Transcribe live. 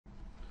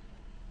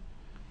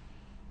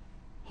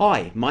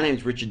Hi, my name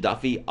is Richard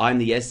Duffy. I'm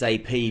the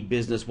SAP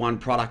Business One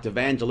product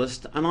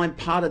evangelist, and I'm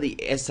part of the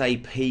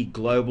SAP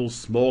Global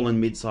Small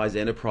and Mid-Size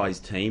Enterprise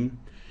team.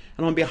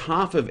 And on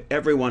behalf of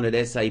everyone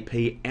at SAP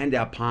and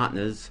our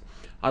partners,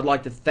 I'd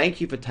like to thank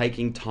you for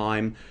taking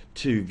time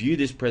to view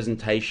this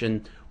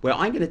presentation where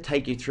I'm going to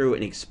take you through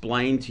and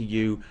explain to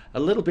you a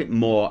little bit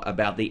more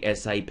about the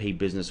SAP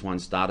Business One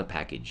Starter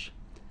Package.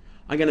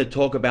 I'm going to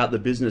talk about the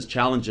business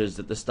challenges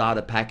that the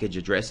starter package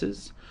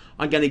addresses.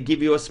 I'm going to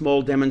give you a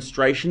small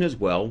demonstration as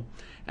well,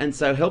 and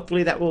so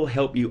hopefully that will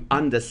help you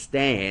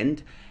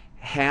understand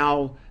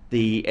how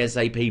the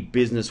SAP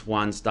Business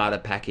One Starter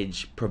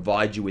Package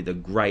provides you with a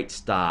great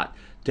start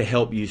to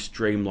help you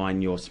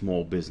streamline your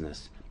small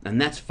business. And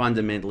that's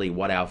fundamentally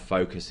what our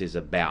focus is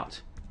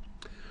about.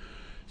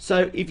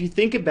 So if you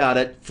think about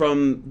it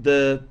from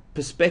the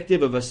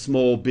perspective of a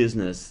small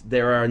business,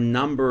 there are a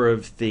number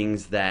of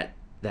things that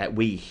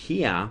we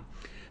hear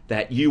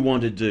that you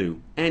want to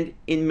do, and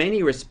in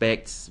many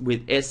respects,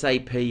 with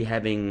SAP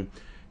having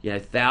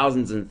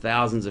thousands and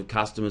thousands of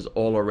customers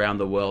all around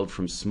the world,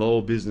 from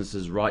small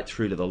businesses right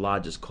through to the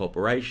largest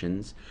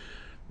corporations,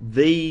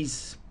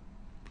 these,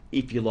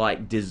 if you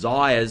like,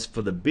 desires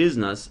for the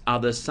business are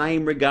the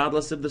same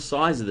regardless of the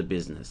size of the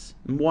business.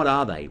 And what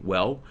are they?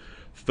 Well,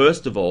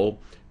 first of all,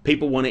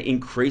 people want to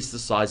increase the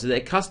size of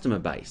their customer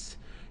base.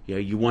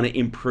 You want to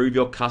improve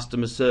your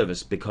customer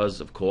service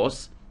because, of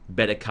course,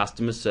 better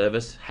customer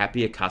service,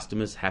 happier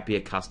customers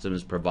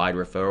provide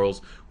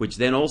referrals, which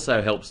then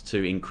also helps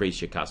to increase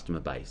your customer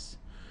base.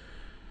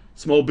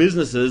 Small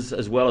businesses,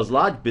 as well as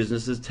large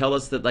businesses, tell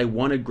us that they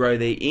want to grow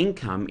their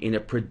income in a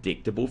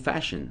predictable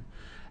fashion.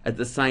 At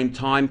the same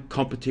time,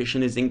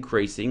 competition is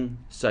increasing,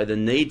 so the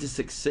need to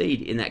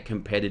succeed in that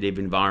competitive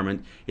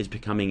environment is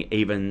becoming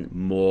even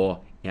more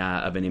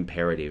of an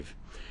imperative.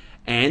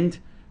 And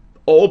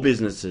all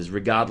businesses,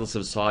 regardless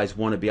of size,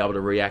 want to be able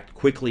to react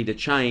quickly to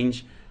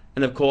change.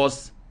 And of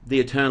course,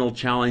 the eternal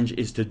challenge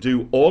is to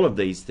do all of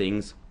these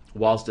things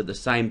whilst at the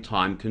same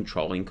time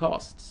controlling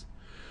costs.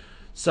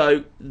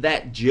 So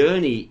that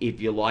journey,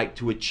 if you like,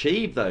 to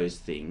achieve those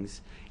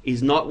things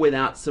is not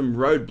without some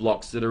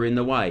roadblocks that are in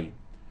the way.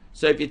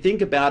 So if you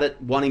think about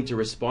it, wanting to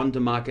respond to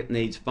market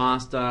needs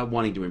faster,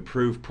 wanting to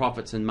improve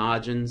profits and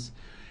margins,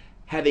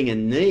 having a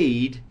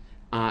need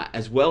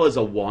as well as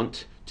a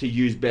want to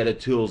use better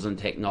tools and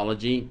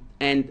technology,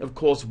 and of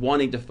course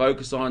wanting to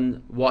focus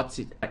on what's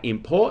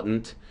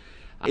important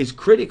is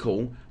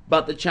critical.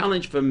 But the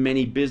challenge for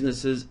many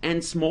businesses,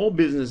 and small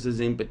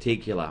businesses in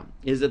particular,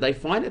 is that they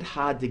find it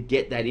hard to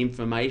get that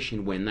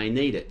information when they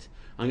need it.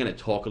 I'm going to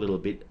talk a little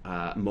bit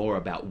more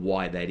about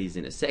why that is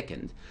in a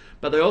second.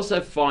 But they also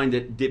find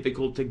it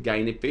difficult to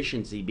gain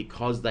efficiency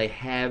because they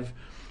have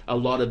a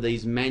lot of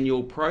these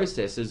manual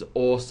processes,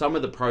 or some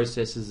of the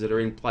processes that are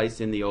in place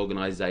in the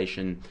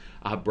organization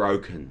are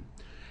broken.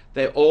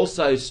 They're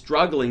also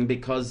struggling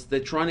because they're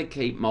trying to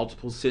keep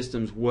multiple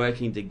systems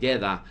working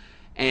together,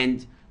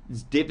 and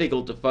it's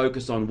difficult to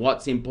focus on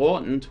what's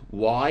important.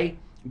 Why?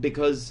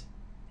 Because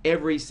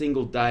every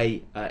single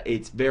day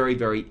it's very,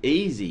 very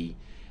easy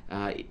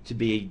to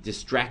be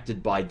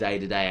distracted by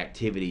day-to-day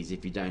activities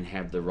if you don't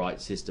have the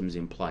right systems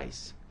in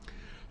place.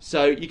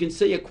 So you can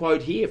see a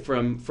quote here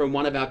from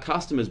one of our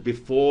customers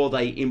before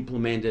they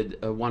implemented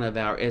one of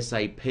our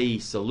SAP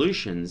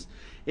solutions,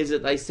 is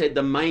that they said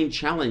the main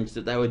challenge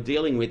that they were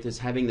dealing with is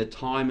having the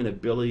time and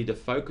ability to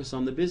focus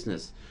on the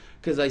business,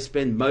 because they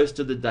spend most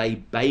of the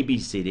day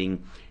babysitting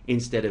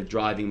instead of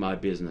driving my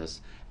business.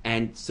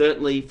 And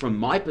certainly from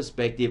my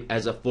perspective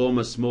as a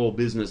former small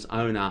business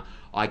owner,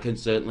 I can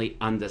certainly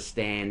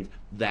understand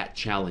that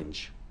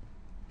challenge.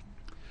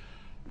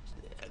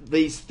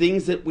 These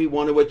things that we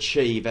want to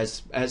achieve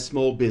as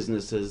small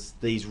businesses,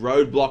 these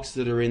roadblocks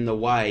that are in the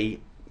way,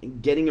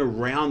 getting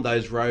around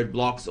those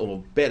roadblocks,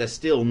 or better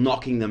still,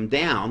 knocking them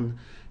down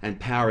and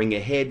powering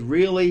ahead,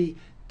 really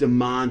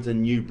demands a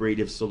new breed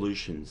of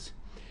solutions.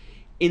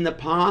 In the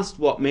past,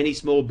 what many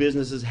small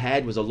businesses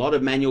had was a lot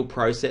of manual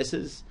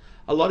processes,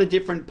 a lot of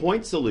different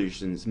point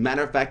solutions.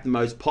 Matter of fact, the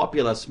most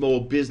popular small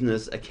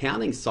business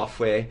accounting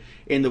software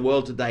in the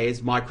world today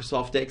is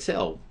Microsoft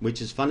Excel,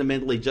 which is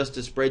fundamentally just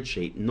a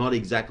spreadsheet, not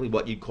exactly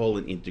what you call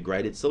an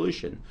integrated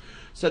solution.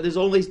 So there's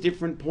all these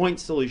different point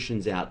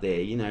solutions out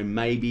there.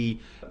 Maybe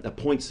a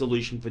point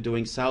solution for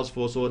doing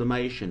Salesforce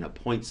automation, a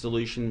point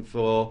solution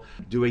for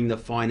doing the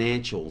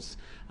financials.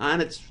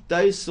 And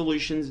those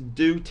solutions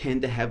do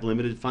tend to have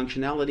limited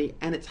functionality,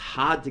 and it's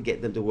hard to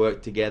get them to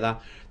work together.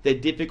 They're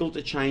difficult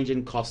to change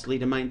and costly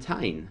to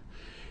maintain.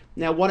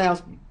 Now, what our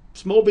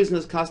small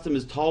business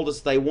customers told us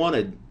they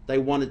wanted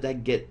to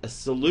get a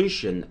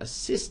solution, a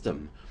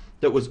system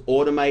that was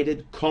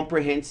automated,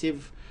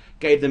 comprehensive,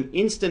 gave them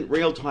instant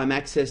real-time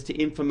access to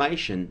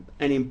information,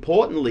 and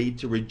importantly,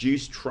 to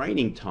reduce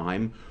training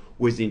time,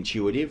 was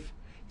intuitive,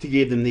 to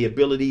give them the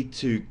ability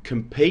to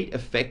compete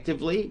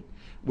effectively,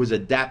 was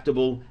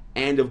adaptable,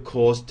 and of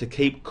course, to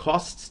keep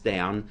costs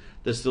down,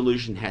 the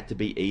solution had to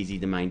be easy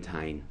to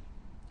maintain.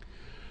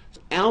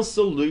 Our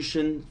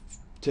solution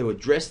to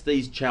address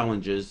these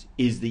challenges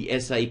is the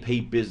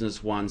SAP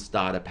Business One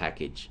Starter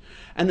Package.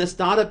 And the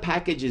Starter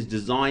Package is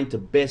designed to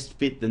best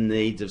fit the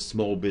needs of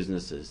small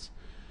businesses.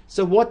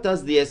 So what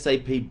does the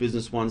SAP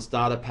Business One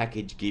Starter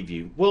Package give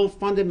you? Well,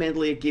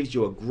 fundamentally it gives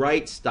you a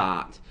great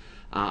start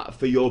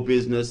for your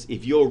business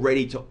if you're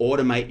ready to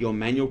automate your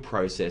manual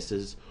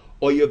processes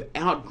or you've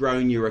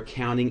outgrown your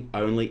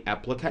accounting-only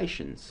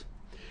applications.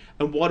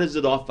 And what does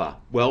it offer?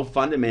 Well,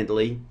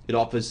 fundamentally, it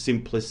offers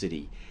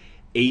simplicity,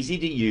 easy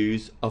to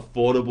use,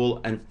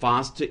 affordable, and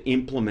fast to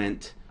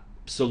implement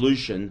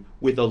solution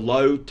with a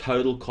low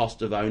total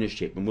cost of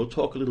ownership. And we'll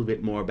talk a little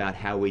bit more about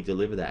how we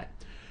deliver that.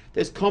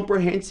 There's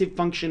comprehensive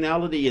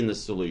functionality in the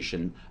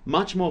solution,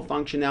 much more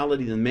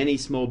functionality than many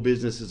small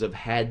businesses have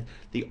had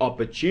the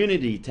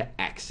opportunity to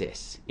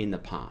access in the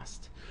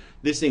past.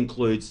 This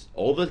includes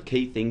all the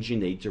key things you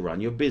need to run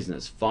your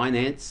business: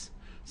 finance,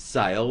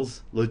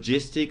 sales,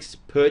 logistics,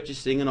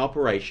 purchasing and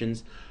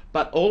operations,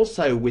 but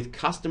also with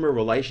customer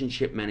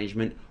relationship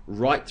management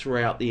right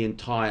throughout the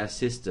entire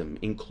system,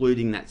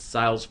 including that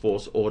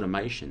Salesforce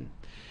automation.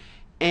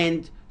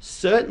 And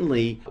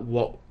certainly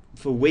what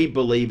we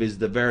believe is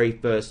the very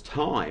first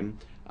time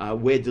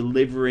we're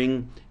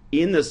delivering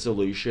in the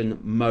solution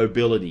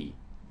mobility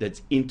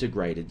that's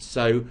integrated.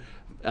 So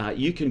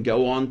you can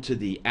go on to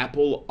the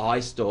Apple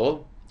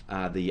iStore,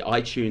 the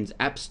iTunes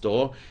App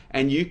Store,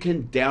 and you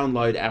can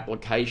download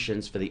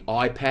applications for the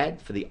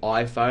iPad, for the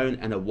iPhone,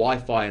 and a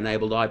Wi-Fi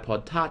enabled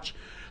iPod Touch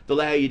that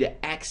allow you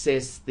to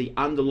access the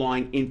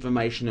underlying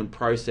information and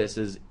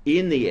processes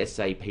in the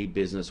SAP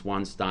Business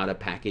One Starter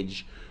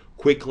Package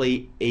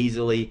quickly,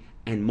 easily,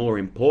 and more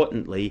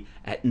importantly,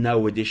 at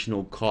no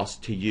additional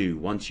cost to you.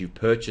 Once you've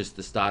purchased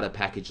the starter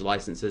package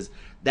licenses,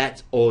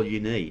 that's all you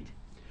need.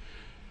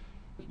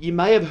 You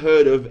may have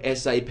heard of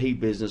SAP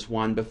Business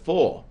One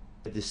before.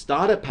 The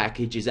starter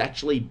package is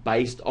actually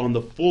based on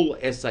the full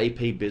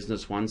SAP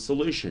Business One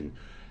solution,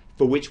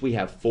 for which we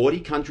have 40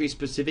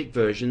 country-specific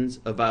versions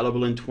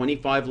available in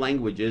 25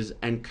 languages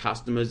and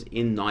customers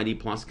in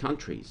 90+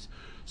 countries.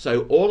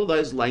 So all of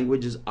those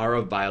languages are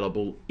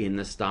available in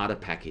the starter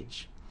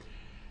package.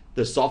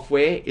 The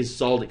software is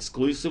sold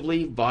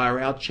exclusively via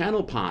our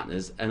channel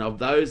partners, and of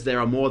those there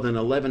are more than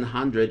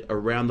 1,100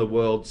 around the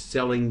world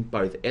selling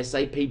both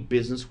SAP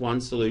Business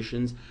One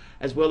solutions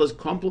as well as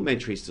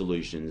complementary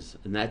solutions,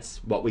 and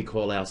that's what we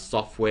call our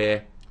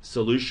software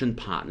solution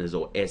partners,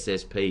 or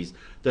SSPs,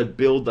 that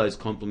build those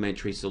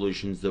complementary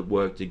solutions that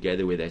work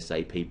together with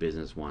SAP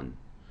Business One.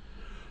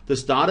 The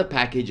starter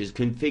package is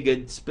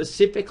configured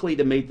specifically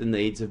to meet the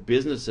needs of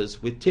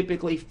businesses with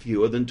typically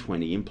fewer than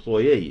 20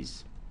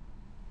 employees.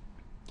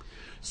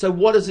 So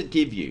what does it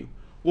give you?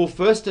 Well,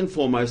 first and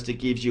foremost, it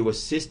gives you a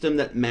system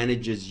that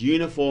manages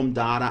uniform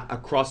data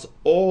across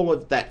all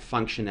of that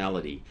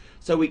functionality.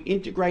 So we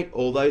integrate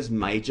all those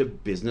major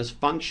business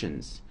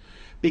functions.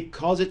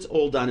 Because it's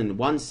all done in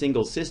one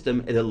single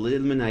system, it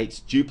eliminates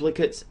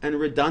duplicates and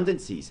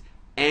redundancies.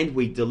 And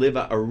we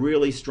deliver a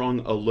really strong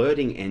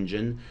alerting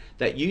engine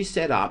that you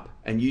set up,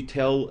 and you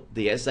tell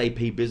the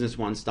SAP Business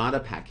One Starter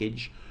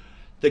Package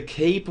the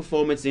key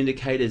performance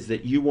indicators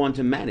that you want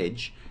to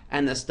manage,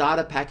 and the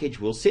starter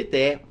package will sit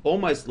there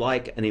almost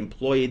like an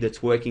employee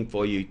that's working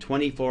for you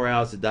 24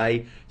 hours a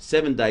day,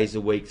 7 days a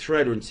week,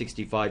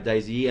 365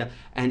 days a year,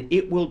 and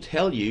it will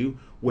tell you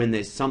when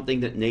there's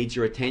something that needs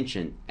your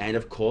attention. And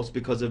of course,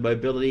 because of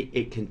mobility,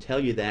 it can tell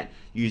you that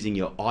using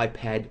your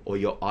iPad or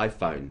your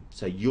iPhone.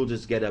 So you'll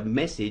just get a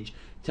message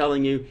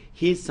telling you,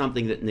 here's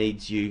something that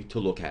needs you to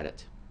look at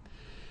it.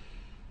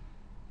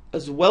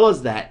 As well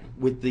as that,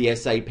 with the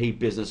SAP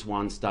Business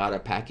One Starter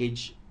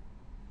Package,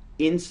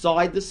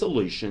 inside the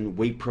solution,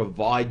 we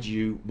provide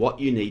you what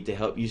you need to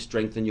help you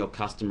strengthen your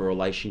customer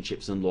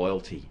relationships and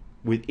loyalty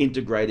with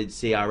integrated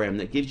CRM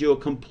that gives you a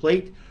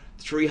complete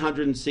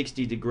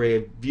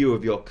 360-degree view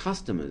of your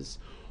customers,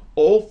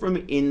 all from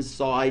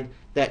inside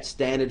that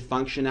standard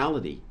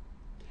functionality.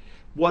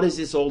 What does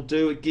this all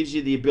do? It gives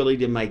you the ability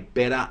to make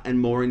better and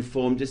more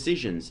informed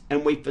decisions,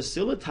 and we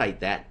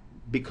facilitate that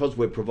because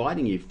we're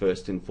providing you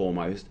first and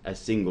foremost a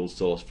single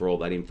source for all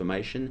that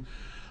information.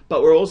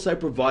 But we're also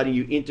providing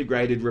you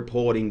integrated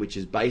reporting, which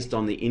is based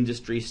on the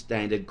industry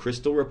standard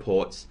Crystal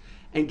reports,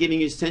 and giving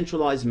you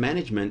centralized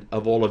management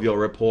of all of your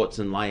reports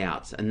and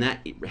layouts, and that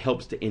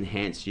helps to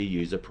enhance your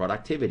user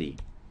productivity.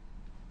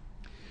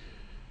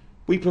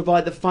 We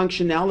provide the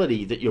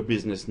functionality that your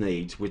business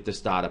needs with the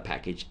starter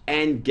package,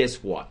 and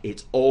guess what?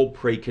 It's all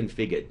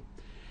pre-configured.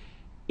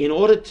 In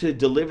order to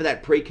deliver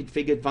that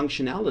pre-configured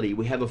functionality,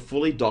 we have a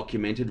fully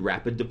documented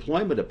rapid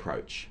deployment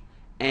approach.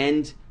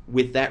 And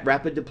with that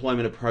rapid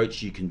deployment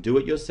approach, you can do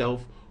it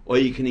yourself, or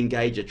you can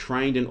engage a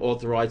trained and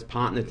authorized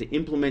partner to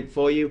implement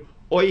for you,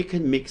 or you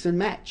can mix and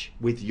match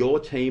with your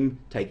team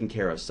taking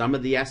care of some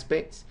of the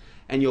aspects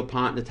and your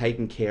partner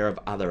taking care of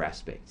other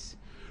aspects.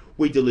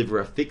 We deliver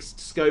a fixed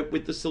scope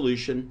with the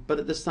solution, but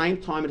at the same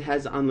time it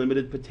has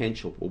unlimited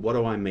potential. Well, what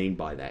do I mean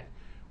by that?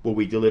 Well,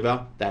 we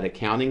deliver that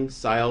accounting,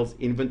 sales,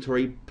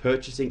 inventory,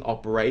 purchasing,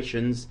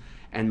 operations,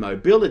 and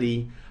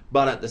mobility,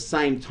 but at the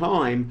same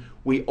time,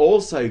 we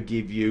also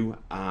give you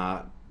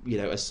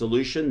a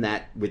solution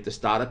that with the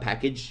starter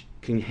package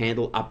can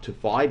handle up to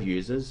 5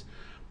 users.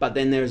 But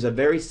then there's a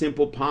very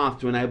simple path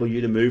to enable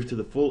you to move to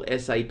the full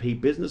SAP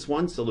Business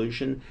One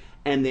solution,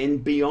 and then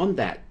beyond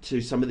that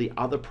to some of the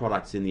other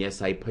products in the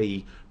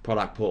SAP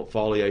product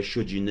portfolio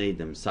should you need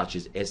them, such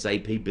as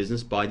SAP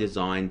Business by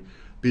Design,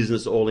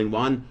 Business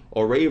All-in-One,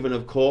 or even,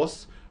 of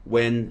course,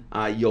 when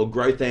your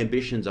growth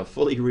ambitions are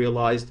fully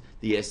realized,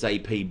 the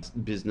SAP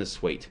Business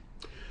Suite.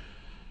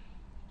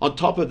 On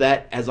top of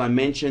that, as I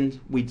mentioned,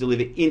 we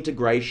deliver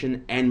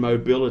integration and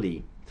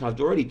mobility. I've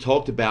already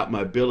talked about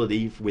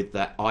mobility with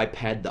the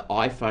iPad, the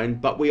iPhone,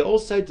 but we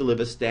also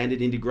deliver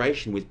standard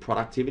integration with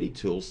productivity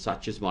tools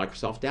such as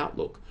Microsoft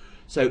Outlook.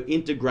 So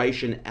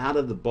integration out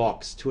of the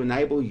box to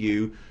enable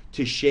you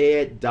to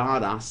share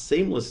data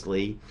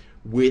seamlessly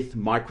with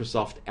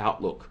Microsoft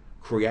Outlook.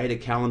 Create a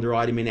calendar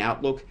item in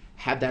Outlook,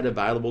 have that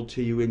available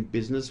to you in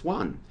Business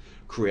One.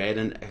 Create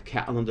a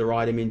calendar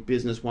item in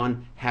Business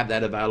One, have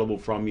that available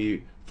for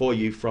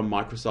you from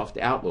Microsoft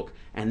Outlook,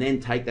 and then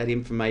take that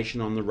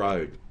information on the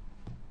road.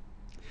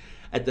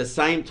 At the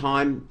same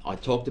time, I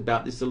talked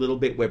about this a little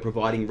bit, we're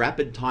providing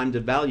rapid time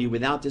to value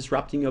without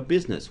disrupting your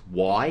business.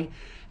 Why?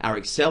 Our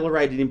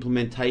accelerated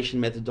implementation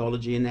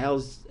methodology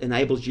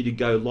enables you to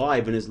go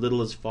live in as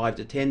little as 5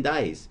 to 10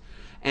 days.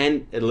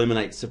 And it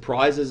eliminates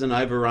surprises and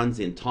overruns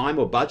in time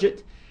or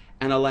budget,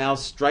 and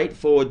allows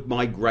straightforward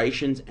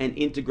migrations and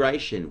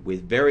integration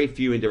with very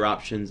few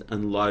interruptions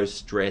and low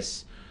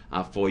stress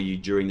for you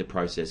during the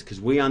process. Because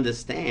we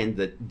understand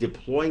that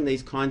deploying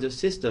these kinds of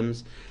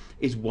systems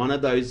is one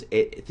of those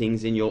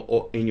things in your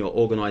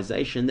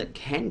organization that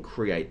can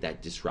create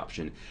that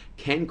disruption,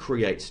 can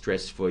create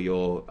stress for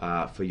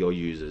your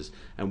users.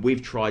 And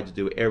we've tried to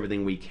do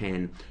everything we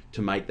can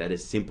to make that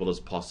as simple as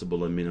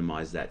possible and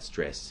minimize that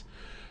stress.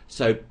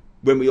 So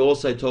when we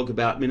also talk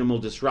about minimal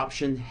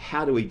disruption,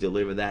 how do we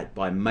deliver that?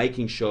 By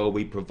making sure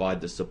we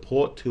provide the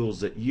support tools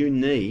that you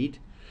need,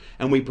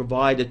 and we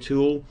provide a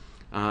tool,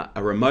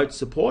 a remote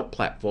support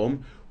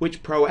platform,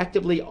 which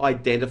proactively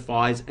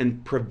identifies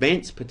and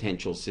prevents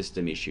potential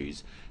system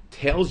issues,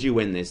 tells you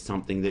when there's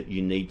something that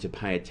you need to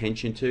pay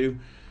attention to,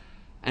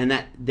 and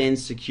that then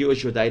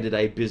secures your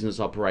day-to-day business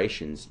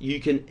operations. You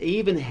can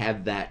even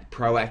have that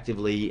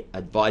proactively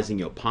advising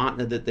your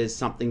partner that there's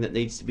something that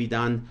needs to be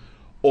done,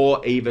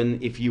 or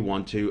even if you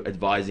want to,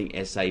 advising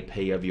SAP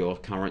of your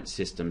current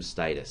system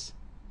status.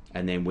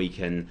 And then we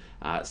can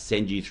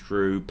send you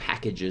through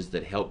packages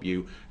that help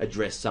you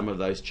address some of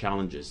those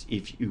challenges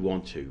if you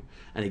want to.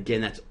 And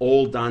again, that's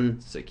all done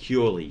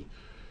securely.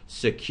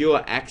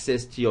 Secure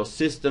access to your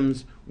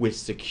systems with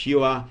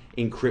secure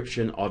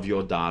encryption of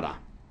your data.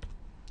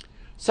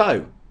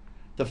 So,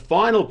 the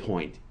final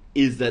point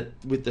is that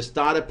with the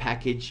starter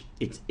package,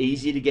 it's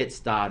easy to get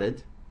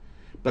started,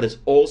 but it's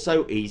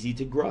also easy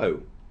to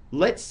grow.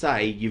 Let's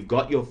say you've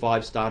got your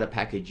 5 starter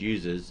package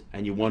users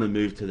and you want to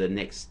move to the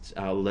next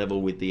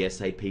level with the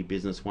SAP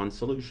Business One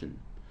solution.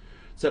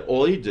 So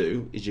all you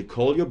do is you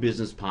call your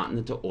business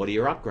partner to order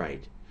your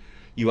upgrade.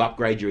 You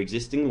upgrade your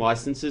existing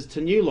licenses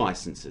to new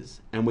licenses,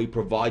 and we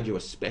provide you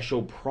a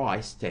special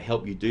price to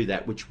help you do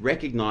that, which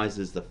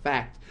recognizes the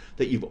fact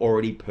that you've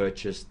already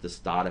purchased the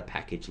starter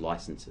package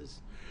licenses.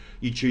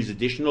 You choose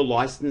additional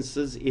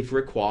licenses if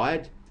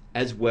required,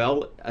 as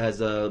well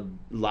as a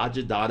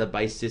larger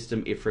database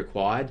system if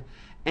required.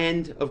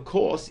 And of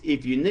course,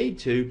 if you need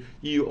to,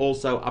 you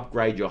also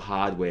upgrade your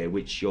hardware,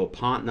 which your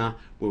partner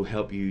will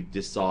help you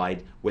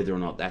decide whether or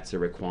not that's a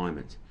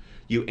requirement.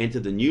 You enter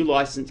the new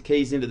license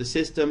keys into the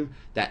system,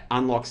 that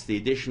unlocks the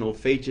additional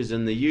features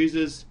and the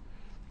users,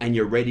 and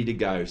you're ready to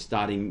go,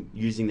 starting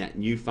using that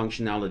new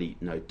functionality.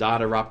 No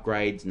data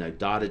upgrades, no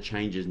data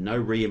changes, no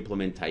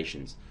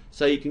re-implementations.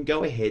 So you can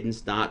go ahead and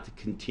start to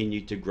continue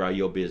to grow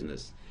your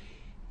business.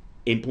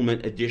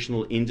 Implement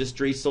additional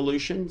industry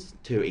solutions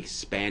to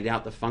expand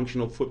out the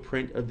functional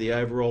footprint of the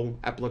overall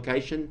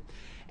application,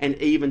 and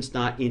even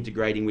start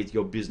integrating with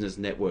your business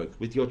network,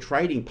 with your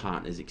trading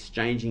partners,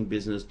 exchanging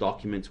business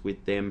documents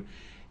with them,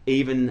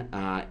 even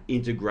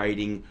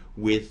integrating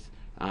with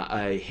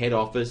a head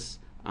office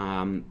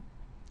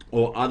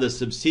or other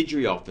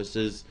subsidiary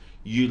offices,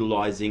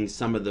 utilizing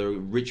some of the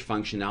rich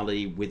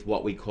functionality with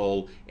what we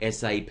call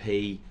SAP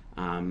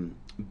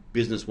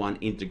Business One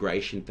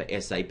integration for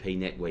SAP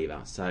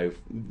NetWeaver. So,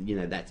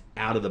 that's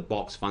out of the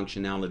box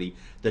functionality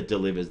that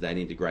delivers that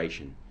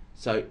integration.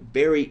 So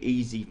very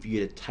easy for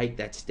you to take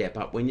that step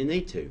up when you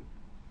need to.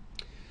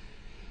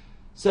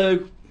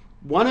 So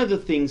one of the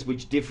things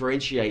which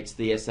differentiates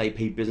the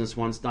SAP Business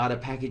One starter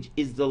package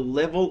is the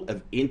level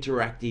of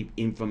interactive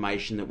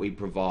information that we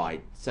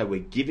provide. So we're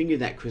giving you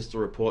that Crystal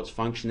Reports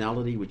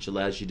functionality, which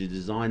allows you to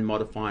design,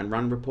 modify, and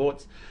run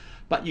reports.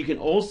 But you can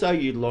also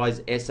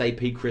utilize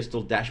SAP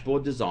Crystal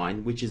Dashboard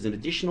Design, which is an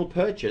additional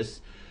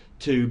purchase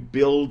to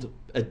build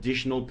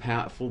additional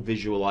powerful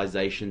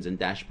visualizations and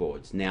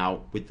dashboards.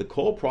 Now, with the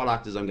core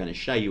product, as I'm going to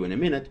show you in a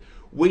minute,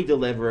 we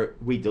deliver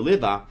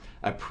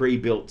a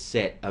pre-built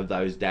set of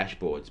those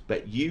dashboards,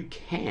 but you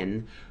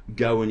can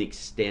go and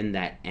extend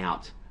that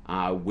out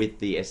with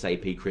the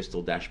SAP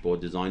Crystal Dashboard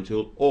Design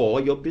tool,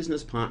 or your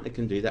business partner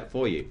can do that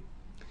for you.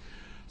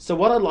 So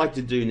what I'd like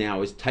to do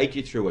now is take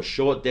you through a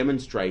short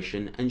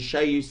demonstration and show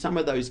you some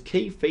of those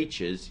key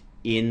features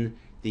in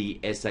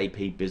the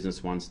SAP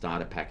Business One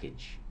starter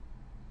package.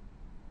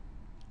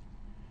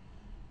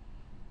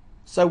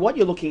 So what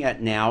you're looking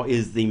at now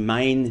is the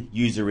main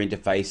user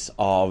interface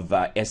of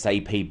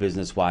SAP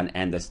Business One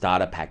and the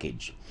starter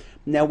package.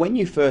 Now when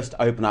you first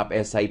open up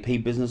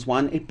SAP Business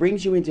One, it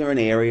brings you into an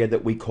area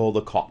that we call the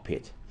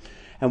cockpit.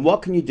 And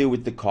what can you do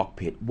with the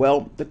cockpit?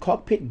 Well, the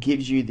cockpit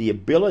gives you the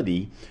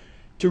ability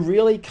to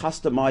really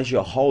customize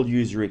your whole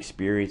user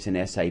experience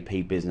in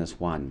SAP Business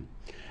One.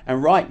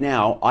 And right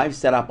now I've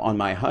set up on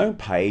my home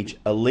page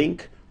a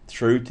link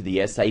through to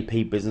the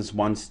SAP Business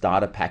One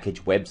starter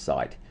package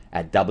website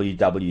at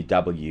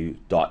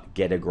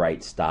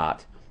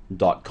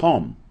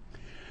www.getagreatstart.com.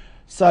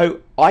 So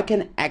I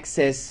can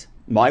access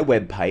my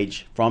web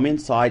page from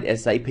inside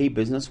SAP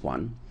Business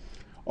One,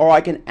 or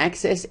I can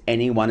access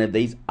any one of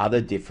these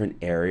other different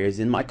areas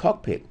in my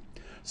cockpit.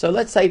 So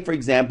let's say, for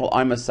example,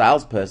 I'm a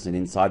salesperson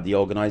inside the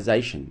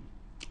organization.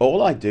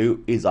 All I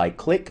do is I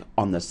click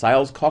on the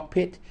sales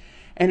cockpit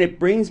and it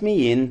brings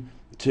me in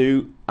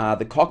to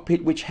the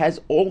cockpit, which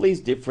has all these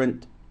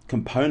different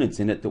components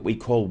in it that we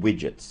call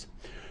widgets.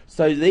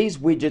 So these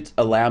widgets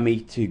allow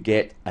me to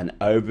get an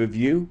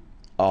overview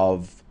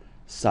of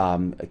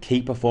some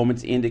key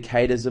performance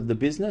indicators of the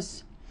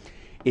business.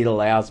 It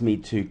allows me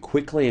to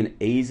quickly and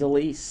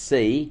easily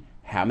see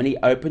how many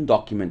open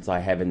documents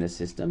I have in the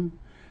system.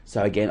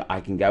 So again,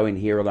 I can go in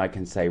here and I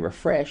can say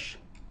refresh,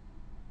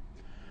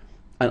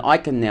 and I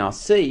can now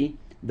see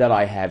that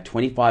I have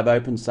 25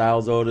 open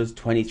sales orders,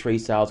 23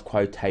 sales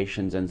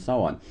quotations, and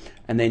so on.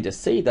 And then to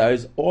see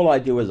those, all I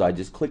do is I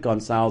just click on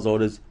sales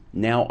orders.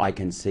 Now I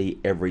can see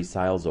every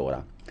sales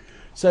order.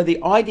 So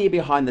the idea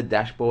behind the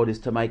dashboard is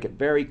to make it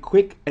very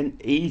quick and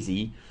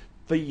easy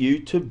for you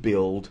to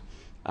build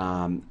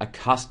a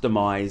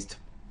customized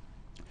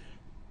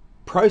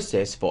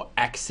process for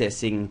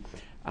accessing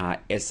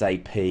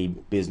SAP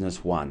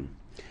Business One.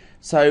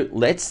 So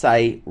let's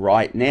say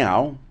right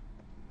now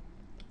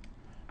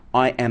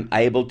I am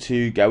able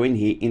to go in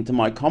here into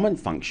my common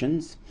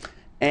functions,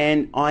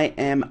 and I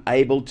am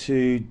able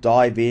to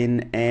dive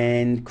in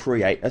and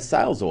create a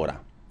sales order.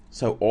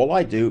 So all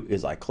I do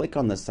is I click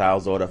on the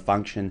sales order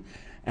function,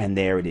 and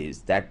there it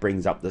is. That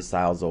brings up the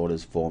sales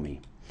orders for me.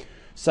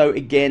 So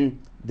again,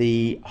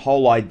 the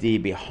whole idea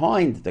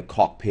behind the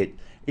cockpit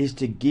is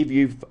to give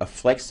you a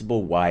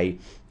flexible way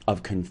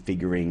of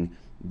configuring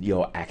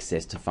your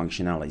access to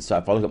functionality. So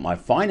if I look at my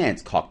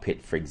finance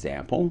cockpit, for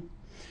example,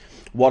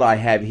 what I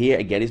have here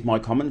again is my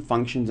common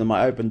functions and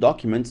my open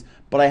documents,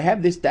 but I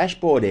have this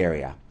dashboard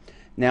area.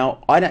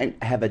 Now I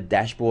don't have a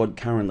dashboard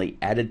currently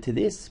added to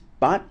this,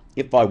 but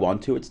if I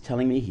want to, it's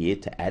telling me here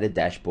to add a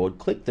dashboard.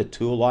 Click the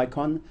tool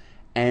icon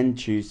and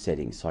choose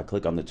settings. So I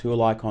click on the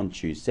tool icon,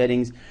 choose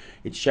settings.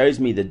 It shows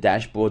me the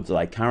dashboards that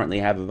I currently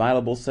have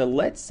available. So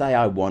let's say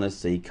I want to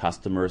see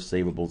customer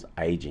receivables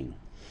aging.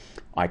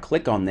 I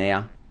click on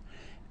there,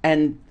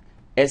 and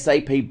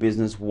SAP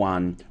Business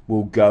One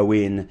will go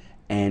in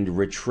and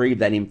retrieve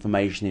that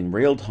information in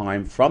real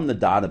time from the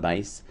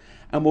database,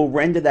 and will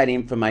render that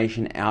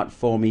information out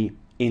for me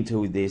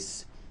into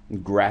this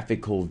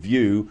graphical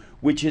view,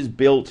 which is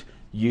built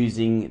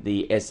using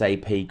the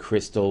SAP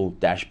Crystal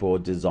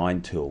dashboard design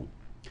tool.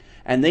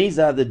 And these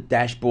are the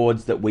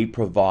dashboards that we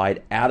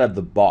provide out of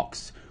the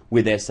box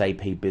with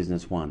SAP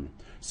Business One.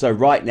 So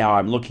right now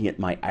I'm looking at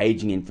my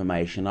aging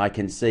information. I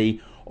can see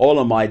all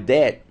of my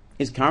debt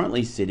is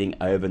currently sitting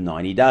over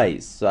 90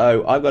 days.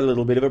 So I've got a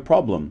little bit of a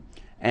problem.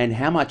 And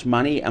how much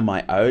money am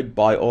I owed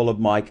by all of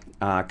my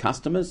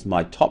customers?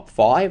 My top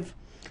 5.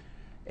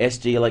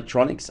 SG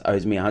Electronics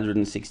owes me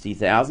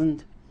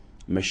 $160,000,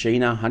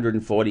 Machina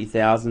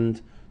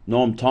 $140,000,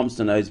 Norm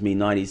Thompson owes me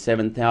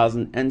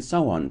 $97,000, and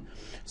so on.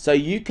 So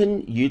you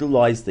can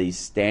utilize these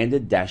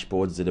standard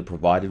dashboards that are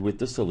provided with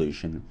the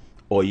solution,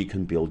 or you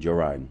can build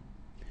your own.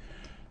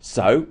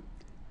 So,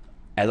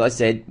 as I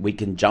said, we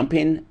can jump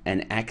in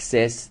and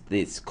access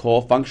this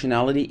core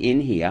functionality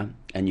in here,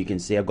 and you can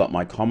see I've got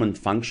my common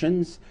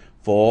functions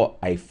for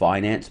a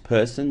finance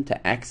person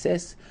to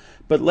access.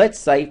 But let's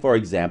say, for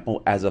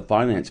example, as a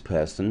finance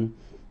person,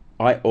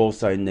 I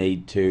also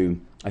need to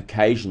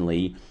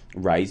occasionally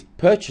raise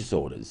purchase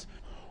orders.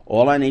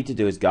 All I need to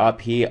do is go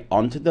up here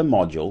onto the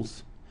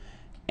modules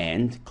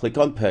and click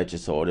on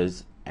purchase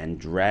orders and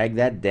drag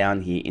that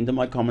down here into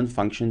my common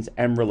functions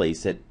and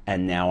release it,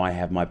 and now I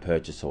have my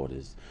purchase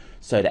orders.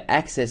 So to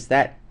access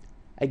that,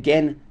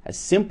 again, a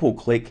simple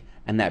click,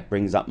 and that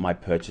brings up my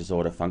purchase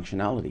order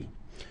functionality.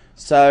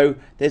 So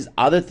there's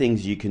other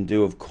things you can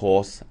do, of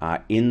course,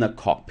 in the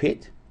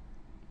cockpit,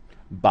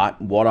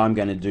 but what I'm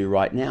going to do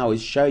right now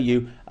is show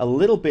you a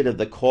little bit of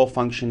the core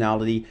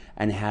functionality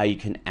and how you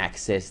can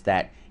access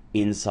that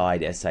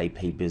inside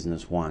SAP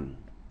Business One.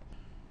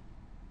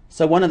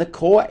 So one of the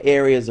core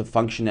areas of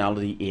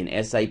functionality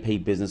in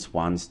SAP Business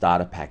One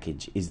starter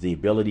package is the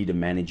ability to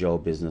manage your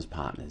business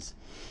partners.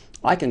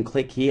 I can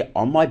click here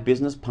on my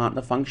business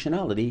partner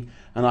functionality,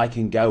 and I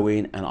can go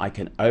in and I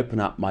can open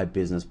up my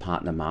business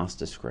partner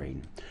master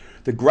screen.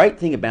 The great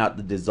thing about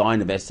the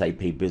design of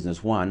SAP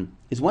Business One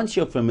is once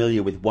you're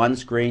familiar with one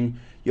screen,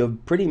 you're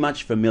pretty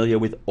much familiar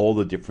with all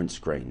the different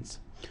screens.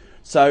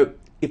 So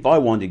if I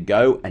want to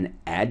go and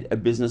add a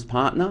business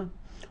partner,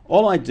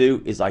 all I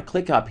do is I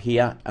click up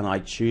here and I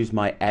choose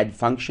my add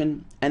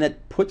function, and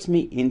it puts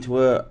me into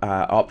an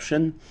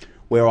option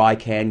where I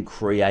can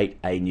create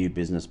a new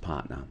business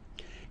partner.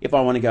 If I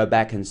want to go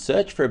back and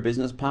search for a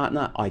business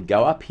partner, I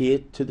go up here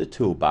to the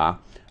toolbar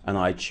and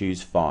I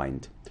choose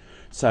find.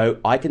 So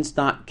I can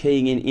start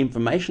keying in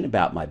information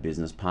about my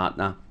business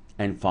partner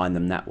and find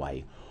them that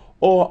way.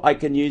 Or I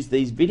can use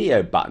these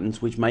video buttons,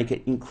 which make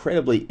it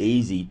incredibly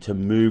easy to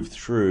move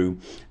through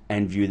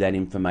and view that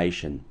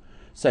information.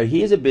 So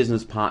here's a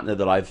business partner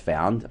that I've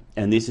found,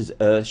 and this is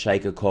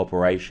Earthshaker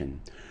Corporation.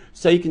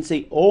 So you can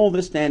see all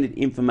the standard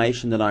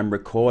information that I'm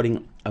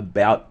recording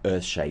about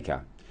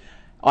Earthshaker.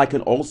 I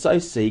can also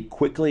see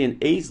quickly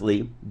and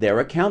easily their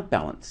account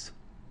balance.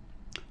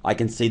 I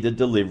can see the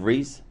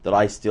deliveries that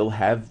I still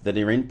have that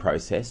are in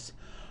process.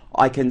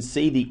 I can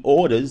see the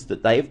orders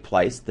that they have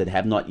placed that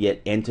have not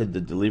yet entered the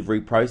delivery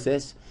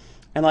process.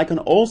 And I can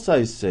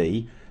also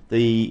see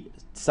the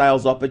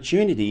sales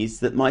opportunities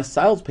that my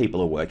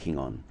salespeople are working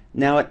on.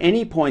 Now, at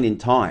any point in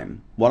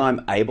time, what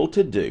I'm able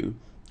to do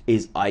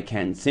is I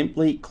can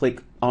simply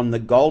click on the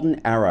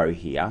golden arrow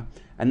here,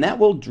 and that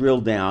will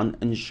drill down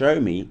and show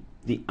me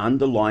the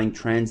underlying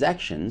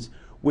transactions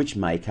which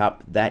make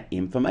up that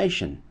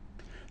information.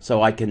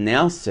 So I can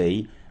now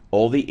see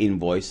all the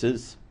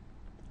invoices.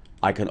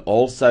 I can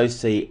also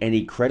see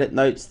any credit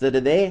notes that are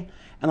there,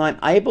 and I'm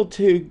able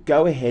to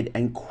go ahead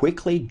and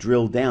quickly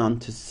drill down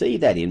to see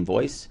that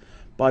invoice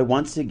by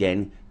once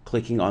again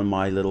clicking on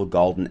my little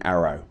golden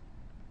arrow.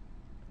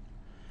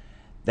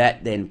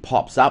 That then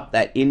pops up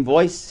that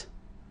invoice,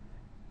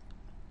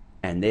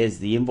 and there's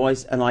the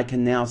invoice, and I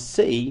can now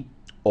see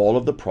all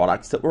of the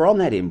products that were on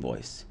that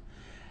invoice.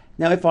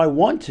 Now, if I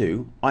want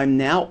to, I'm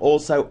now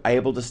also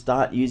able to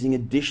start using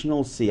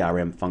additional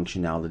CRM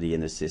functionality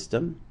in the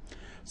system.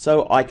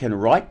 So I can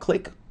right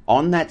click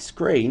on that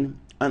screen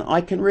and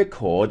I can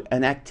record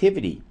an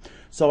activity.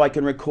 So I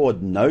can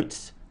record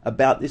notes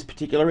about this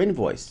particular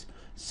invoice.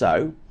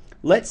 So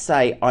let's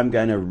say I'm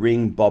going to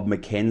ring Bob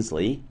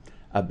McKensley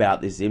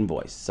about this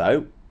invoice.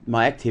 So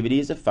my activity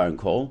is a phone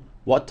call.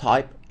 What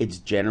type? It's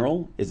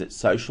general. Is it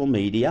social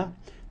media?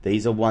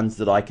 These are ones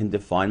that I can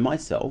define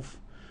myself.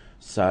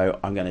 So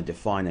I'm going to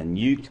define a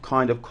new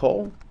kind of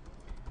call,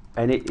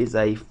 and it is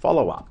a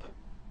follow-up.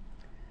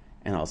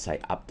 And I'll say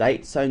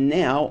update. So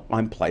now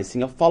I'm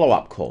placing a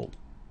follow-up call.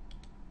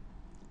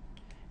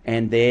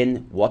 And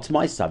then what's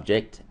my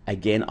subject?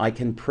 Again, I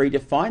can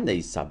predefine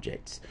these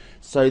subjects.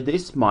 So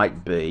this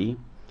might be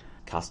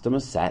customer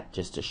sat,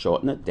 just to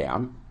shorten it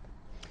down.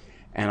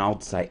 And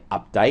I'll say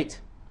update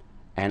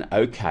and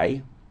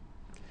OK.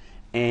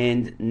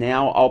 And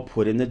now I'll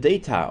put in the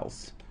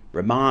details.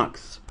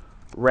 Remarks: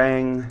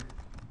 rang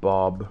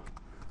Bob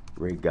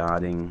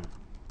regarding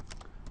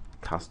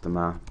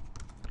customer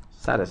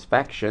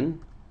satisfaction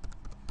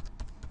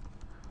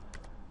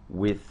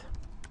with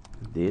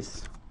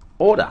this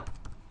order.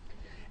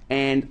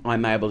 And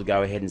I'm able to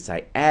go ahead and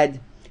say add,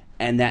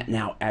 and that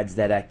now adds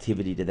that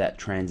activity to that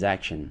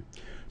transaction.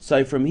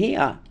 So from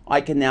here,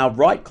 I can now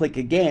right click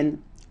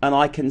again and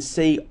I can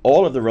see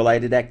all of the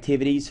related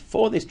activities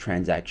for this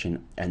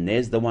transaction, and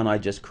there's the one I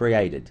just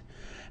created.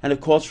 And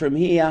of course from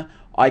here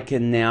I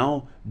can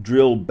now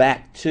drill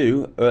back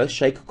to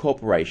Earthshaker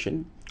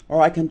Corporation,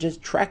 or I can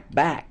just track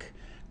back,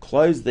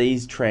 close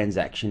these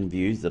transaction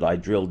views that I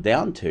drilled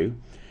down to,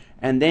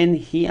 and then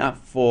here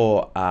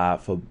for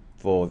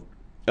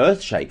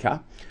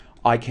Earthshaker,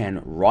 I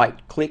can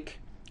right click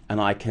and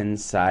I can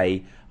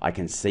say I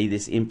can see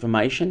this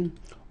information,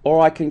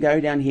 or I can go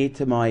down here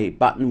to my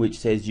button which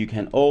says you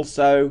can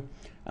also,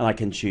 and I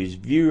can choose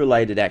view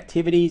related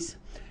activities,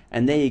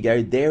 and there you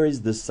go, there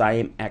is the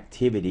same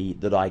activity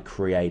that I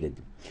created.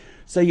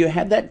 So you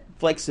have that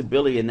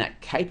flexibility and that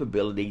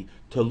capability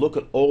to look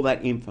at all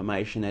that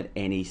information at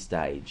any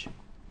stage.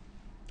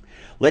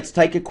 Let's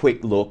take a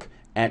quick look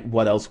at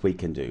what else we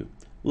can do.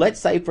 Let's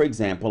say, for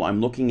example,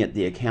 I'm looking at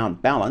the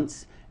account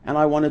balance and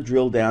I want to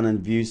drill down and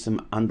view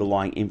some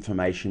underlying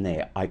information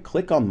there. I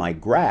click on my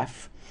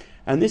graph,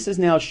 and this is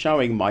now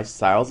showing my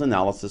sales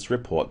analysis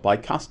report by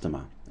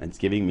customer. It's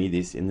giving me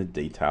this in the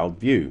detailed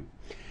view.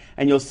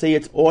 And you'll see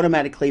it's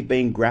automatically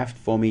being graphed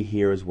for me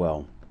here as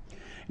well.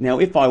 Now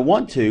if I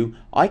want to,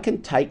 I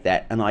can take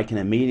that and I can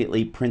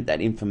immediately print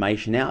that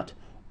information out,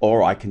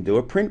 or I can do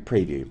a print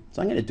preview.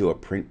 So I'm going to do a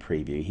print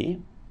preview here.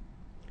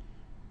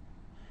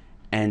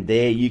 And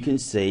there you can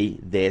see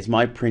there's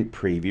my print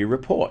preview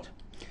report.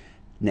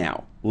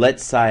 Now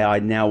let's say I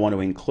now want to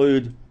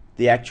include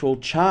the actual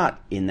chart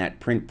in that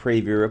print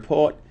preview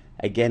report.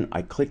 Again,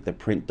 I click the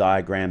print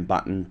diagram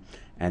button,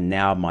 and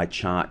now my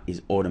chart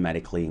is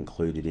automatically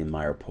included in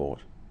my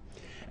report.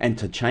 And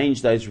to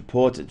change those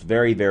reports, it's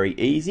very, very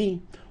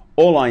easy.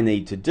 All I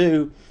need to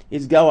do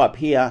is go up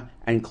here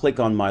and click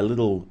on my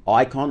little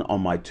icon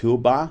on my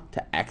toolbar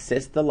to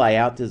access the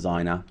layout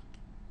designer.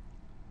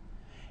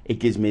 it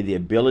gives me the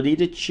ability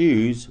to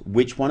choose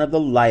which one of the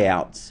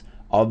layouts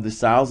of the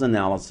sales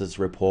analysis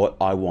report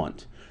I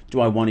want. Do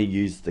I want to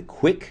use the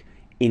quick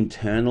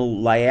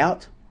internal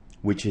layout,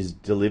 which is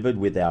delivered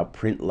with our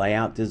print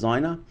layout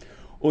designer,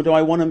 or do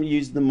I want to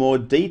use the more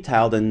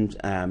detailed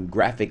and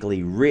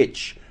graphically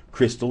rich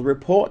Crystal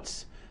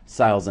Reports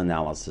sales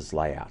analysis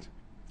layout?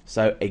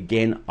 So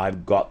again,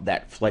 I've got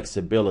that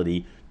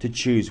flexibility to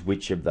choose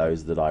which of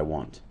those that I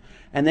want.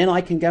 And then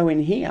I can go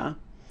in here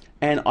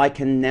and I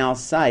can now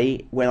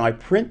say, when I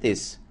print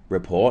this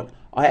report,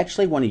 I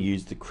actually want to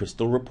use the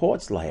Crystal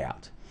Reports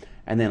layout.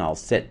 And then I'll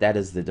set that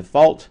as the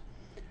default.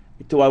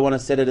 Do I want to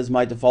set it as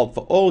my default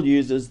for all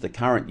users, the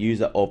current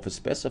user, or for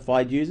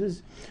specified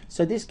users?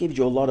 So this gives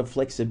you a lot of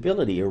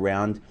flexibility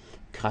around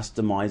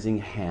customizing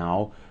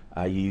how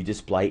you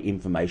display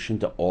information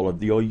to all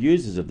of your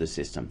users of the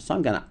system. So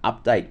I'm going to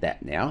update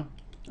that now.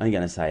 I'm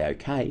going to say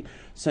OK.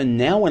 So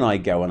now when I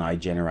go and I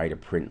generate a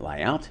print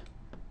layout,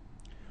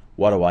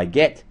 what do I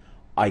get?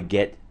 I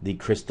get the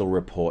Crystal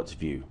Reports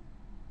view.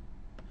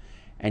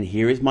 And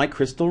here is my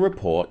Crystal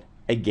Report,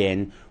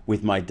 again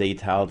with my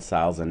detailed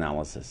sales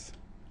analysis.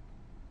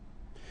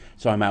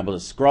 So I'm able to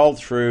scroll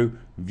through,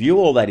 view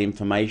all that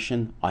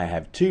information. I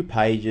have 2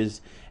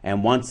 pages,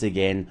 and once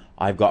again,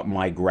 I've got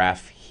my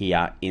graph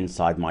here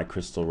inside my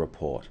Crystal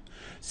Report.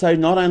 So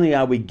not only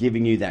are we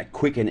giving you that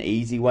quick and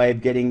easy way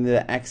of getting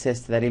the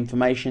access to that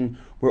information,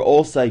 we're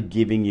also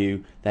giving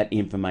you that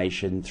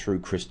information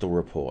through Crystal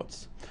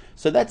Reports.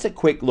 So that's a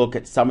quick look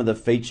at some of the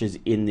features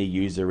in the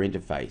user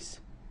interface.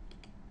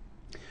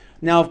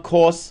 Now, of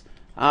course,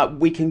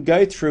 we can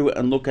go through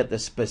and look at the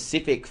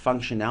specific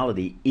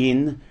functionality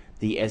in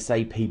the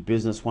SAP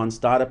Business One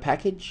starter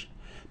package.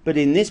 But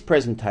in this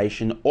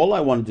presentation, all I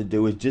wanted to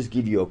do is just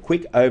give you a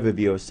quick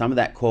overview of some of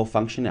that core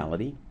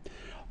functionality.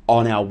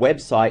 On our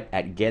website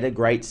at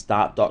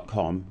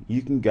getagreatstart.com,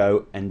 you can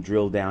go and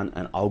drill down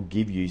and I'll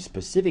give you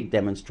specific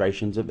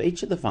demonstrations of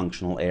each of the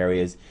functional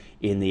areas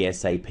in the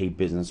SAP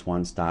Business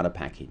One starter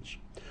package.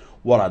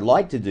 What I'd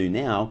like to do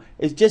now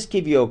is just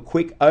give you a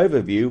quick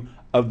overview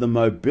of the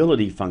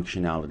mobility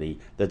functionality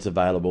that's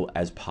available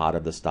as part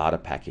of the starter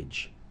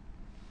package.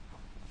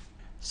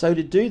 So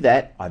to do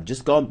that, I've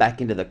just gone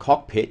back into the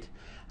cockpit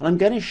and I'm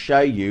going to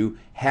show you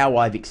how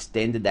I've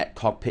extended that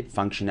cockpit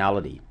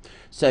functionality.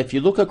 So if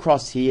you look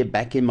across here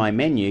back in my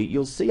menu,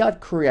 you'll see I've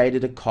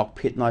created a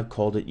cockpit and I've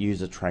called it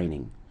user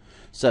training.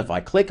 So if I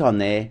click on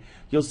there,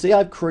 you'll see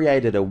I've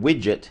created a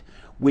widget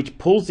which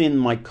pulls in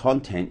my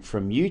content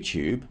from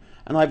YouTube,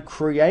 and I've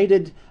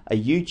created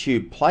a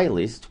YouTube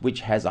playlist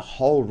which has a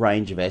whole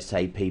range of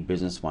SAP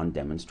Business One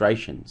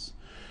demonstrations.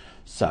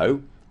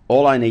 So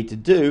all I need to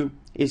do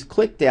is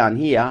click down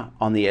here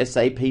on the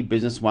SAP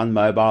Business One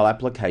mobile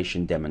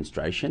application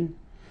demonstration,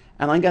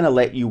 and I'm going to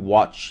let you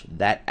watch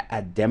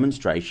that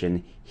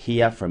demonstration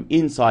here from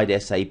inside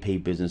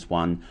SAP Business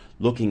One,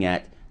 looking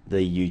at the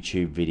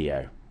YouTube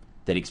video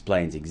that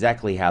explains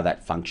exactly how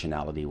that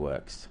functionality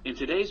works. In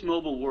today's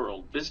mobile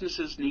world,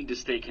 businesses need to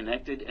stay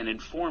connected and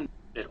informed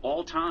at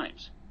all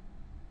times.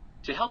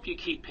 To help you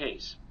keep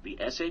pace, the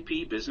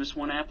SAP Business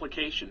One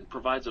application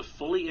provides a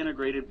fully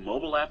integrated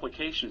mobile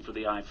application for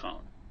the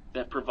iPhone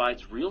that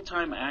provides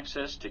real-time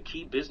access to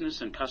key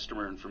business and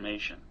customer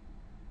information.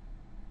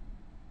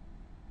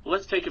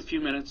 Let's take a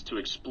few minutes to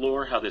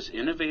explore how this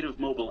innovative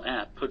mobile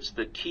app puts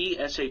the key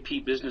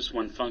SAP Business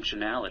One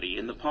functionality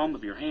in the palm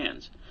of your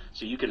hands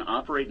so you can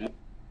operate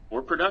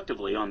more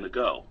productively on the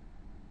go.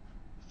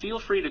 Feel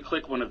free to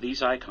click one of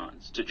these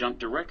icons to jump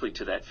directly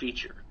to that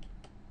feature.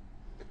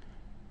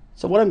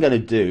 So what I'm going to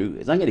do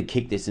is I'm going to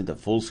kick this into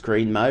full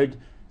screen mode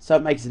so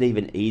it makes it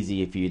even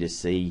easier for you to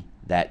see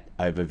that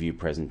overview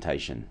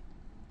presentation.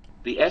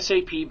 The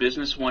SAP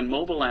Business One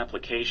mobile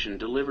application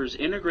delivers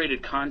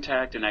integrated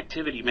contact and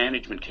activity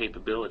management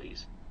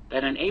capabilities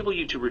that enable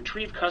you to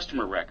retrieve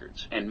customer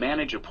records and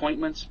manage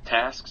appointments,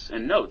 tasks,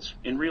 and notes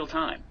in real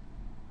time.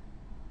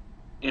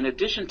 In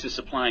addition to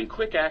supplying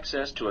quick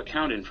access to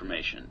account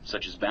information,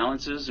 such as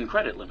balances and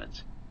credit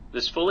limits,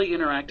 this fully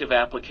interactive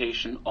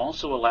application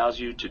also allows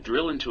you to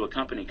drill into a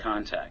company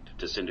contact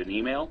to send an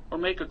email or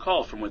make a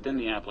call from within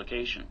the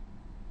application.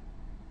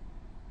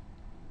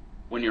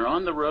 When you're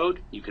on the road,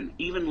 you can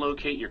even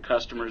locate your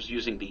customers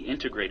using the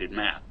integrated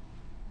map.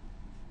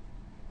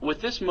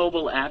 With this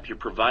mobile app, you're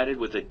provided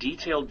with a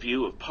detailed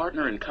view of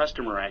partner and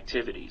customer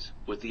activities,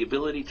 with the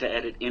ability to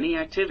edit any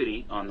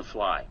activity on the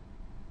fly.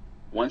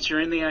 Once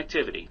you're in the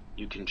activity,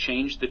 you can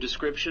change the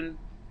description,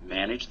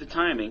 manage the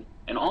timing,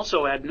 and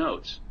also add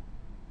notes.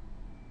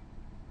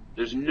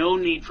 There's no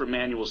need for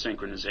manual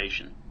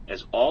synchronization,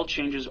 as all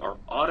changes are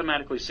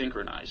automatically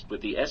synchronized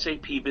with the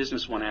SAP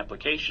Business One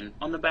application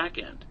on the back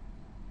end.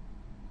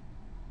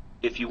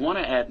 If you want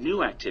to add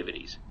new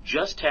activities,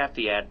 just tap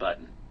the Add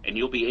button, and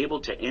you'll be able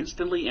to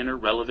instantly enter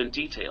relevant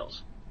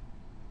details,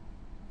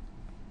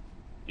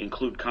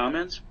 include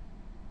comments,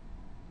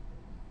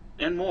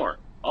 and more,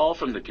 all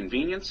from the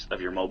convenience of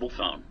your mobile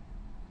phone.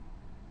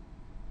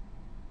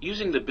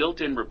 Using the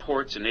built-in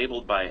reports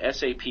enabled by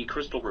SAP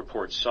Crystal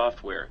Reports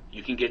software,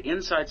 you can get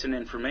insights and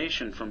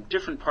information from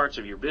different parts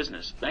of your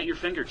business at your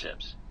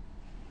fingertips.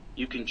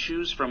 You can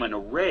choose from an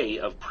array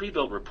of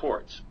pre-built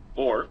reports,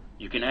 or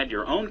you can add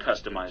your own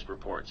customized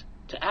reports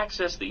to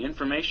access the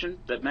information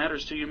that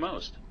matters to you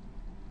most.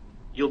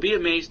 You'll be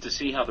amazed to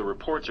see how the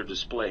reports are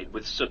displayed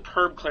with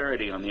superb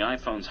clarity on the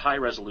iPhone's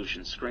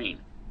high-resolution screen.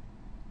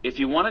 If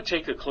you want to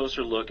take a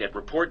closer look at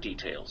report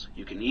details,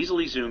 you can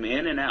easily zoom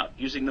in and out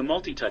using the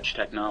multi-touch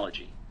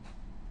technology.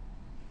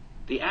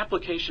 The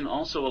application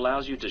also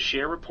allows you to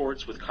share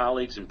reports with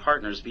colleagues and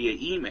partners via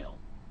email.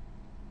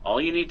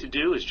 All you need to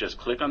do is just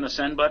click on the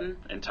send button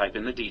and type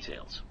in the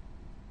details.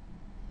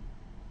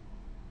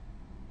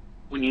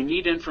 When you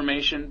need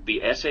information,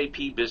 the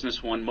SAP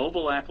Business One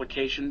mobile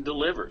application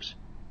delivers,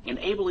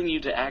 enabling you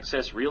to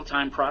access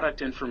real-time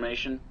product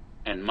information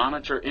and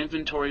monitor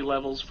inventory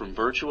levels from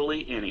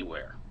virtually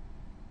anywhere.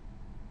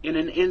 In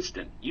an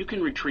instant, you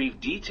can retrieve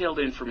detailed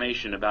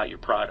information about your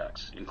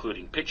products,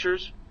 including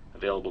pictures,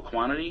 available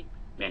quantity,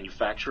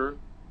 manufacturer,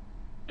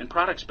 and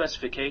product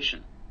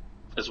specification,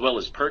 as well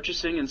as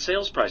purchasing and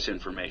sales price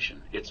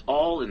information. It's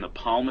all in the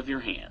palm of your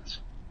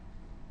hands.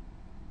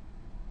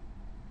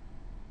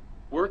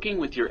 Working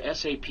with your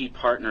SAP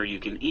partner, you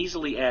can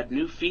easily add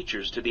new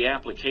features to the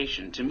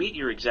application to meet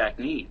your exact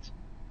needs.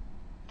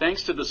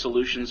 Thanks to the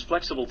solution's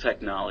flexible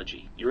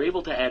technology, you're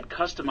able to add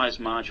customized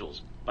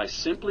modules by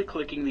simply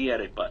clicking the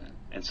Edit button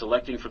and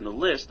selecting from the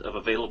list of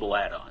available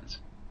add-ons.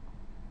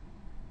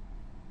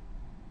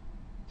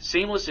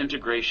 Seamless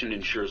integration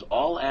ensures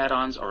all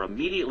add-ons are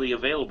immediately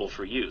available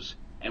for use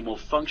and will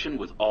function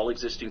with all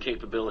existing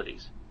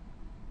capabilities.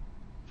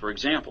 For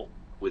example,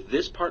 with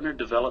this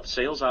partner-developed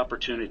sales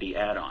opportunity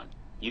add-on,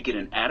 you get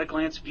an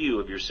at-a-glance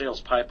view of your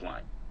sales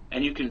pipeline,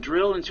 and you can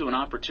drill into an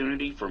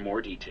opportunity for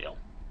more detail.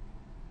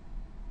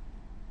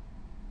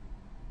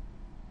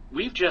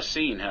 We've just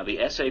seen how the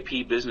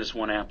SAP Business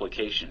One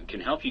application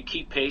can help you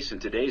keep pace in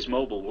today's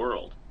mobile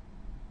world.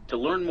 To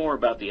learn more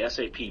about the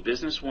SAP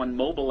Business One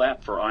mobile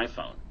app for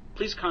iPhone,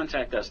 please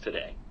contact us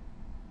today.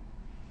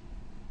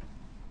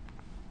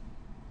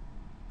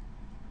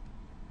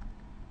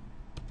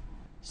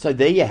 So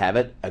there you have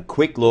it, a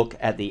quick look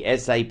at the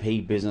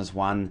SAP Business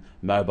One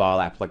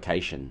mobile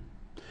application.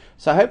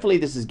 So hopefully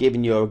this has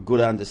given you a good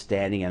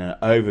understanding and an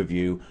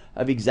overview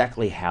of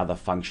exactly how the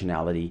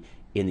functionality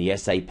in the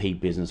SAP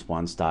Business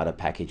One starter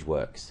package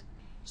works.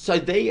 So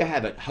there you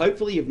have it.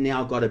 Hopefully you've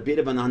now got a bit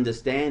of an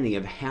understanding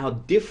of how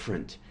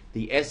different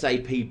the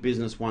SAP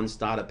Business One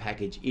starter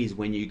package is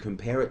when you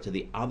compare it to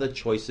the other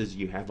choices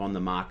you have on the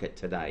market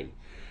today.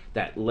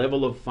 That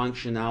level of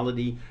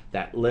functionality,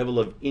 that level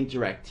of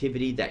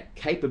interactivity, that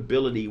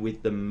capability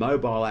with the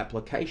mobile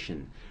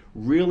application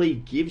really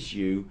gives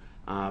you,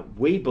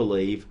 we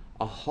believe,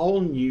 a whole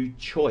new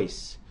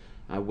choice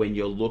when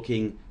you're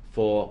looking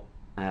for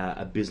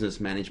a business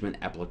management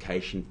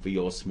application for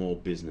your small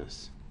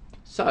business.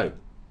 So,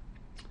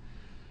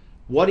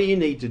 what do you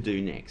need to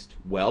do next?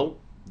 Well,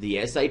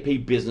 the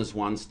SAP Business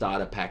One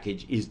starter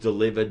package is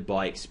delivered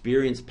by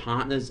experienced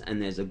partners,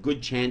 and there's a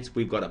good chance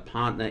we've got a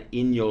partner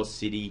in your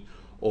city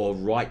or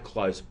right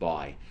close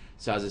by.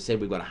 So as I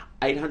said, we've got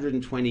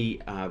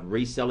 820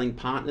 reselling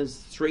partners,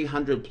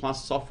 300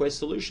 plus software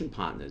solution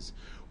partners.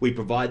 We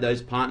provide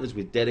those partners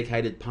with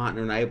dedicated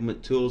partner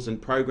enablement tools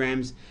and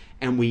programs,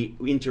 and we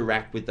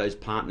interact with those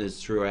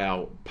partners through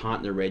our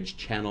Partner Edge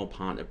channel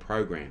partner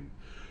program.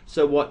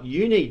 So what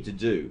you need to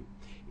do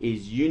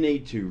is you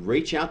need to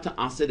reach out to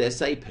us at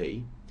SAP.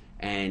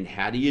 And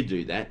how do you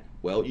do that?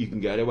 Well, you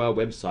can go to our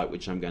website,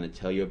 which I'm going to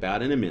tell you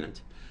about in a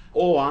minute,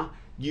 or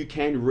you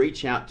can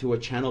reach out to a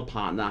channel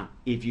partner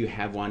if you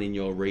have one in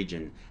your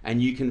region.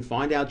 And you can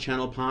find our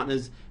channel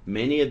partners.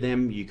 Many of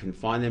them, you can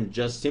find them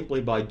just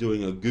simply by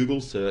doing a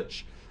Google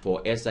search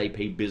for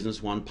SAP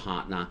Business One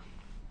partner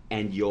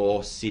and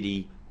your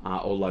city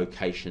or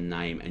location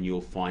name, and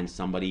you'll find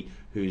somebody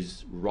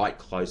who's right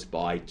close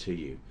by to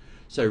you.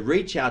 So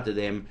reach out to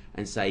them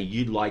and say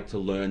you'd like to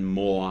learn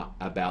more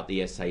about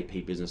the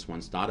SAP Business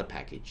One starter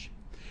package.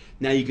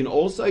 Now you can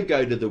also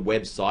go to the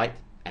website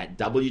at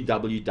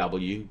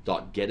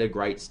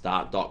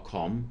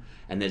www.getagreatstart.com,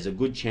 and there's a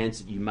good chance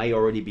that you may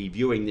already be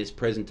viewing this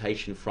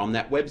presentation from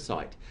that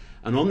website.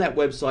 And on that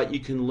website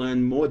you can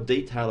learn more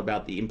detail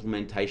about the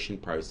implementation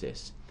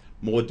process,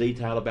 more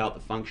detail about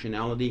the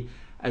functionality,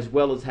 as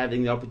well as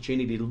having the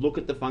opportunity to look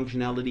at the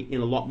functionality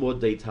in a lot more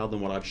detail than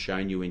what I've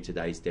shown you in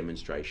today's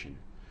demonstration.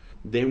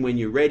 Then when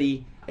you're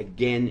ready,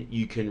 again,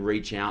 you can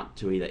reach out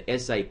to either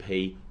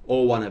SAP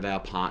or one of our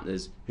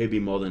partners who'd be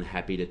more than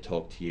happy to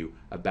talk to you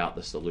about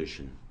the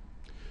solution.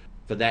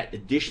 For that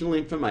additional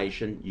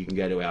information, you can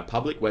go to our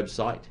public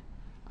website.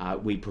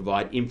 We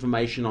provide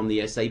information on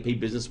the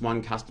SAP Business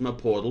One customer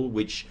portal,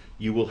 which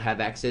you will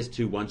have access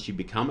to once you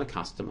become a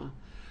customer.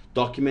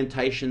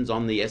 Documentations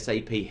on the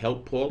SAP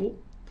Help portal.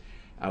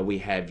 We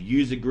have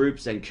user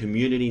groups and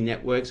community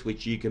networks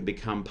which you can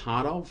become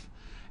part of.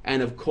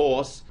 And of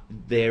course,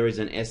 there is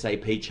an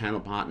SAP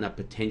channel partner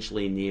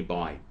potentially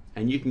nearby.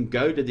 And you can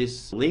go to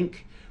this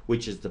link,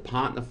 which is the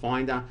partner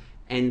finder,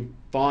 and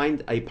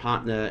find a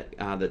partner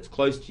that's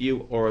close to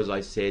you, or as I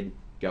said,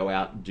 go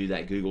out and do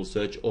that Google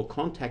search or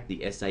contact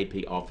the SAP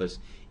office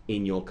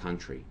in your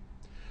country.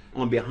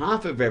 On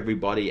behalf of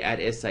everybody at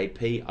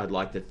SAP, I'd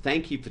like to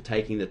thank you for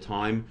taking the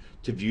time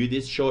to view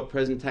this short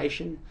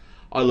presentation.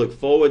 I look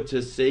forward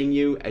to seeing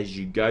you as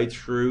you go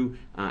through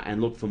and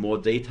look for more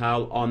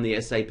detail on the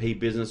SAP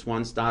Business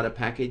One Starter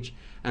Package.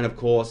 And of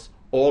course,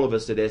 all of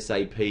us at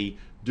SAP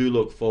do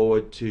look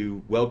forward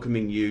to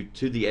welcoming you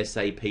to the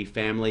SAP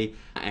family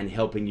and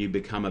helping you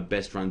become a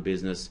best run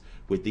business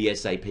with the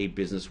SAP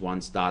Business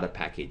One Starter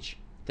Package.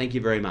 Thank you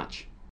very much.